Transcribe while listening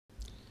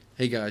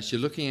Hey guys, you're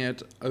looking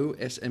at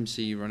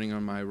OSMC running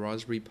on my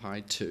Raspberry Pi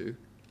 2.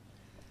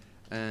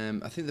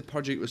 I think the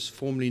project was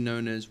formerly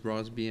known as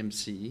Raspberry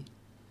MC,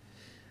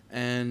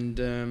 and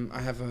I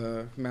have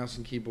a mouse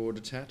and keyboard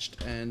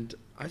attached, and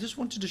I just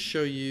wanted to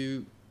show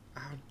you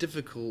how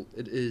difficult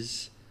it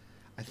is,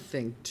 I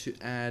think, to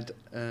add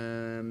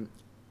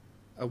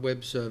a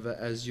web server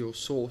as your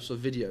source of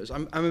videos.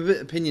 I'm a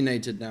bit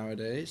opinionated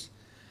nowadays,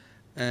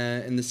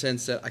 in the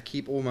sense that I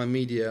keep all my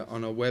media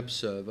on a web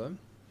server.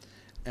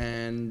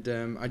 And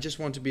I just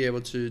want to be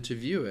able to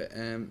view it.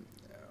 And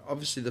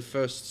obviously the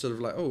first sort of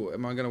like, oh,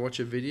 am I going to watch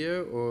a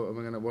video or am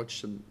I going to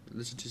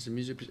listen to some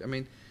music? I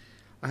mean,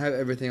 I have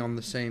everything on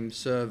the same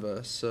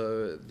server,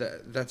 so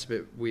that's a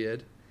bit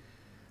weird.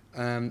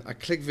 I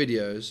click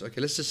videos. Okay,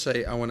 let's just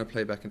say I want to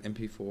play back an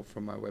MP4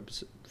 from my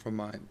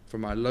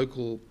from my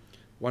local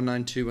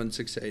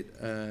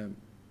 192.168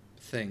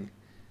 thing.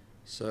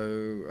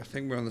 So I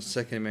think we're on the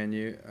second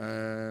menu.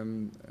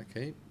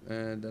 Okay,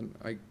 then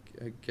I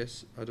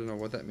guess I don't know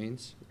what that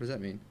means. What does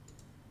that mean?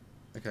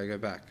 Okay, go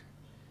back.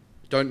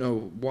 Don't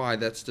know why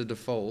that's the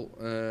default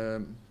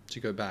to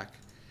go back.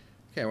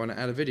 Okay, I want to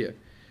add a video.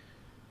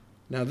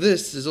 Now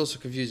this is also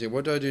confusing.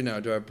 What do I do now?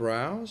 Do I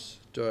browse?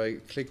 Do I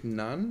click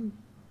none?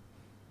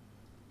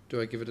 Do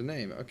I give it a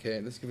name?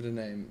 Okay, let's give it a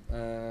name.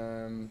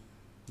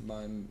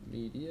 My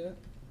media.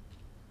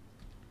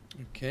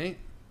 Okay.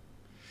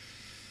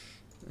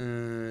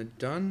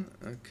 Done.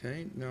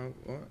 Okay, now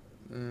what?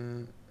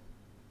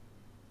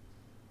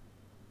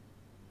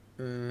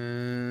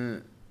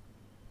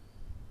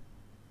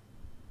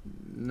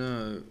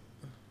 No.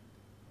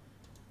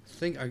 I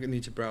think I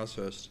need to browse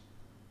first.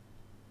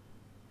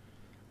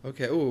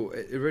 Okay, oh,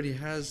 it already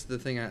has the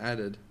thing I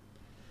added.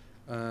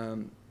 But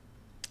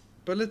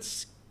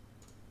let's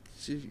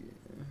see.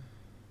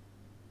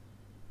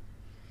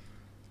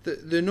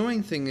 The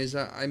annoying thing is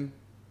that I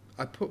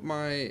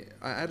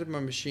added my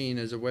machine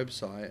as a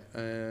website,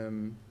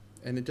 and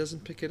it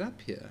doesn't pick it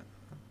up here.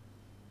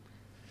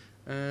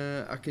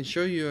 I can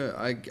show you.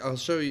 I'll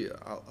show you.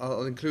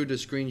 I'll include a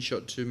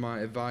screenshot to my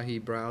Avahi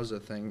browser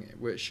thing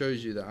where it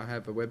shows you that I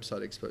have a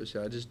website exposed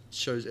here. It just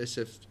shows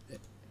SF.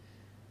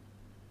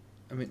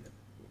 I mean,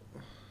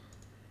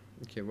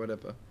 okay,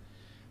 whatever.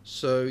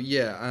 So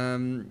yeah,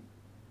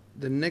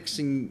 the next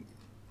thing,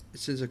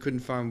 since I couldn't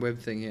find web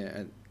thing here,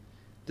 and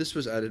this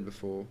was added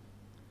before.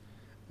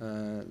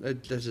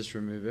 Let's just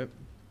remove it.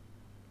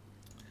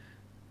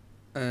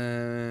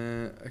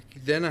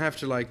 Then I have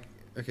to like.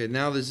 Okay,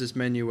 now there's this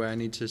menu where I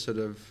need to sort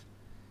of.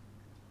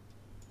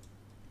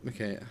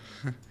 Okay,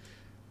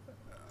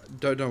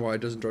 don't know why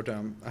it doesn't drop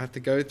down. I have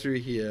to go through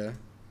here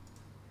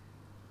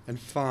and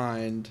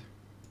find.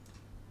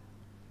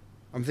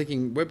 I'm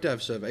thinking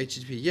WebDAV server,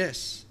 HTTP,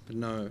 yes, but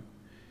no.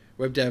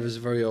 WebDAV is a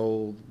very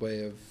old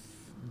way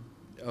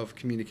of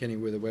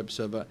communicating with a web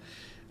server.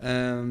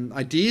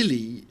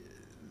 Ideally,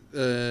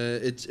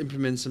 it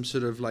implements some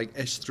sort of like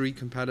S3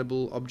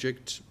 compatible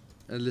object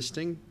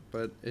listing,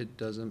 but it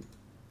doesn't.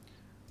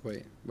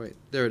 Wait,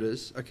 there it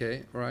is.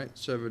 Okay, right,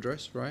 server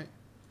address, right.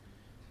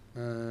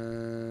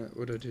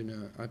 What do I do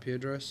now? IP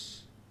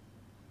address.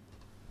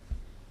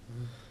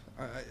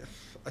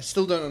 I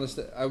still don't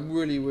understand. I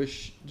really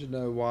wish to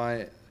know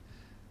why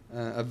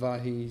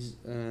Avahi's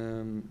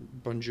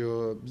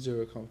Bonjour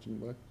 0conf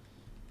didn't work.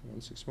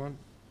 161.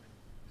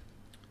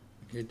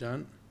 Okay,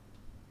 done.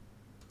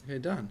 Okay,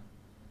 done.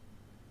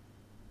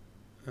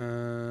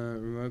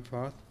 Remote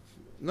path.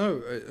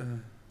 No.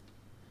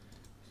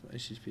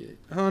 HTTP.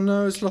 Oh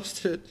no, it's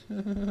lost it.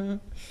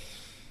 I'm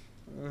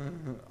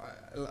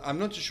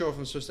not too sure if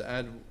I'm supposed to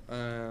add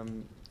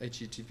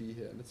HTTP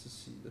here. Let's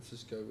just see. Let's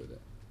just go with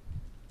it.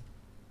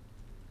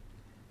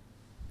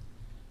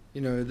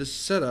 You know, this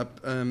setup.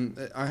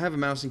 I have a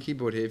mouse and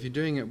keyboard here. If you're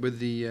doing it with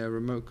the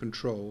remote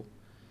control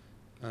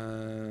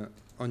on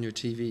your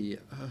TV.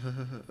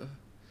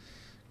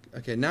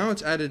 Okay, now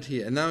it's added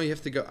here, and now you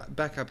have to go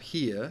back up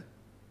here.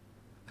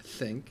 I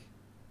think.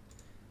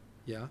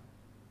 Yeah.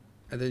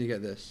 And then you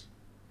get this.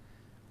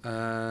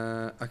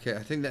 Okay,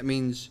 I think that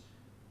means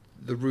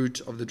the root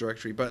of the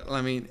directory. But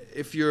I mean,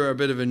 if you're a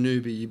bit of a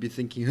newbie, you'd be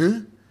thinking, huh?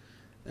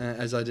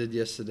 As I did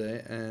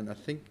yesterday. And I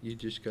think you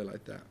just go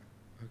like that.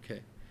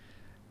 Okay.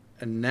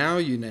 And now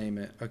you name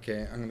it.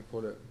 Okay, I'm going to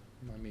call it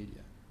my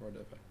media.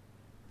 Whatever.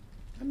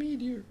 My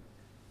media.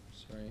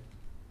 Sorry.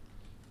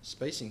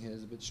 Spacing here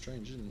is a bit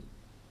strange, isn't it?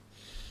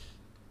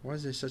 Why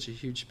is there such a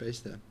huge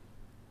space there?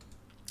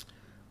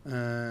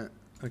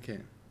 Okay.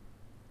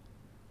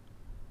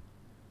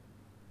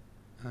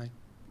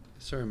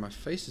 Sorry, my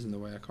face is in the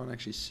way. I can't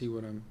actually see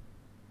what I'm.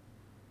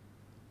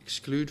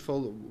 Exclude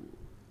folder.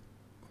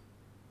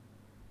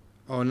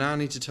 Oh, now I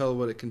need to tell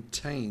what it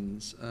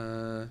contains.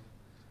 Oh,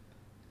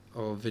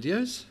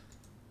 videos?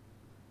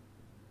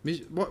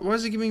 Why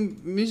is it giving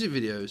music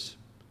videos?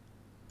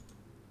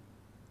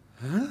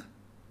 Huh?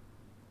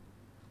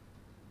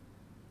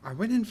 I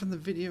went in from the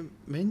video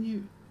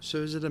menu. So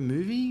is it a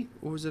movie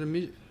or is it a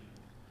music?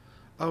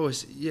 Oh,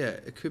 yeah,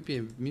 it could be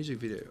a music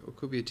video or it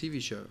could be a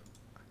TV show.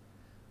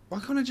 Why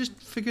can't I just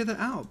figure that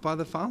out by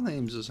the file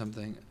names or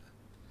something?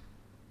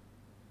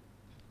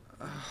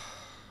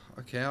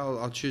 Okay,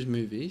 I'll choose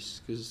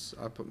movies because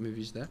I put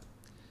movies there.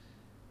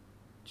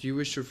 Do you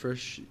wish to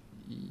refresh?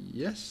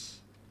 Yes.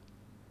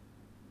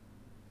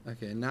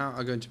 Okay, now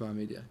I go into my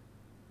media.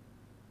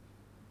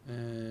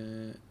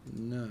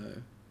 No.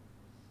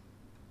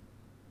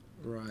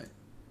 Right.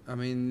 I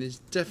mean, there's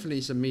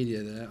definitely some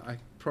media there. I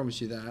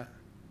promise you that.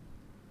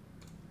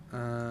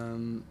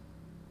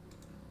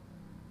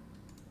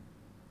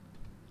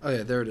 Oh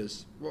yeah, there it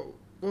is.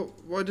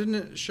 Why didn't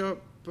it show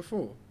up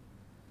before?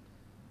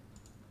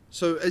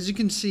 So as you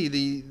can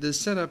see, the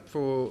setup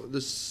for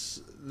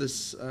this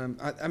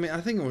I mean, I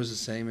think it was the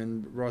same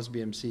in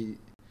ROS-BMC.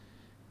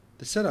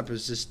 The setup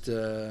is just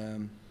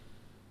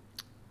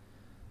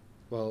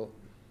well,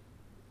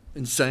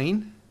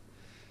 insane.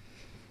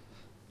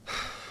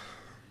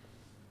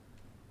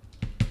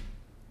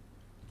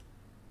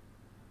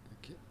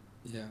 Okay.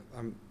 Yeah,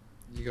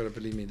 you got to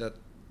believe me, that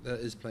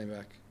is playing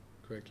back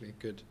correctly.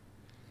 Good.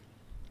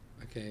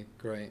 Okay,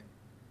 great.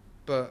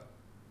 But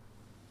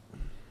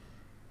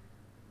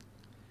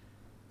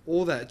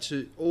all that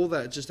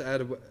just to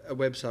add a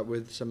website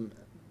with some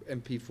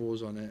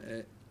MP4s on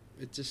it,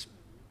 it just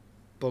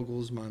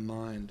boggles my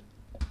mind.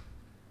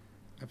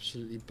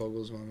 Absolutely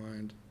boggles my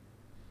mind.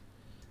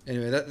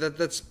 Anyway,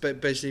 that's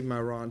basically my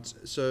rant.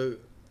 So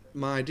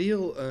my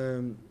ideal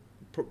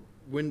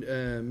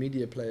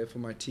media player for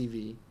my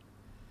TV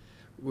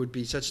would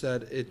be such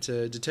that it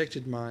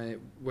detected my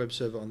web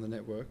server on the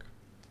network,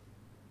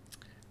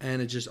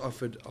 and it just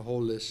offered a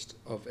whole list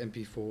of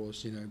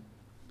MP4s, you know,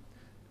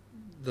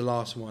 the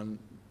last one,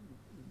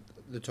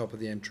 the top of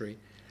the entry.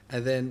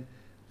 And then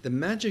the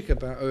magic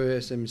about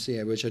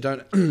OSMC, which I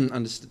don't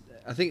understand,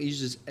 I think it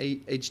uses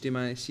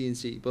HDMI,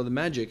 CNC, but the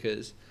magic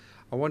is,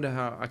 I wonder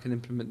how I can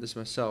implement this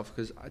myself,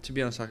 because to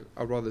be honest, I'd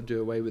rather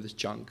do away with this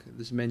junk.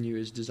 This menu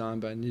is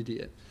designed by an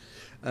idiot.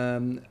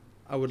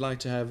 I would like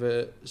to have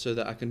it so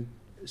that I can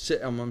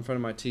sit in front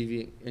of my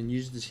TV and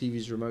use the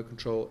TV's remote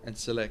control and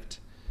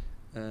select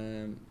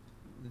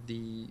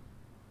the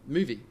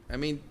movie. I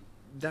mean,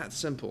 that's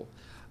simple.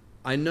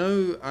 I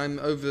know I'm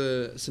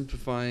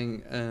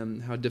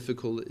oversimplifying how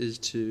difficult it is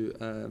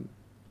to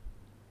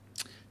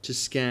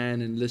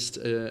scan and list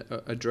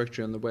a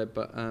directory on the web,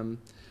 but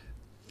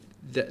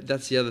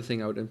that's the other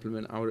thing I would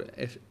implement. I would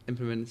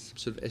implement some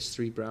sort of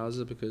S3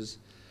 browser, because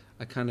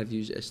I kind of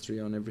use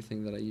S3 on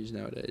everything that I use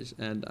nowadays.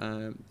 And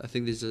I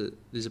think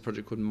there's a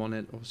project called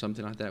Monet or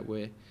something like that,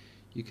 where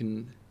you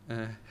can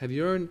have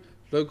your own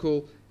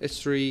local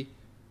S3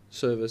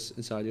 service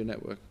inside your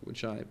network,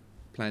 which I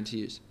plan to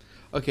use.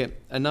 Okay,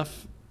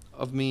 enough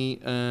of me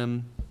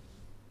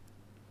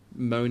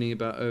moaning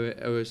about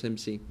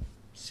OSMC.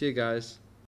 See you guys.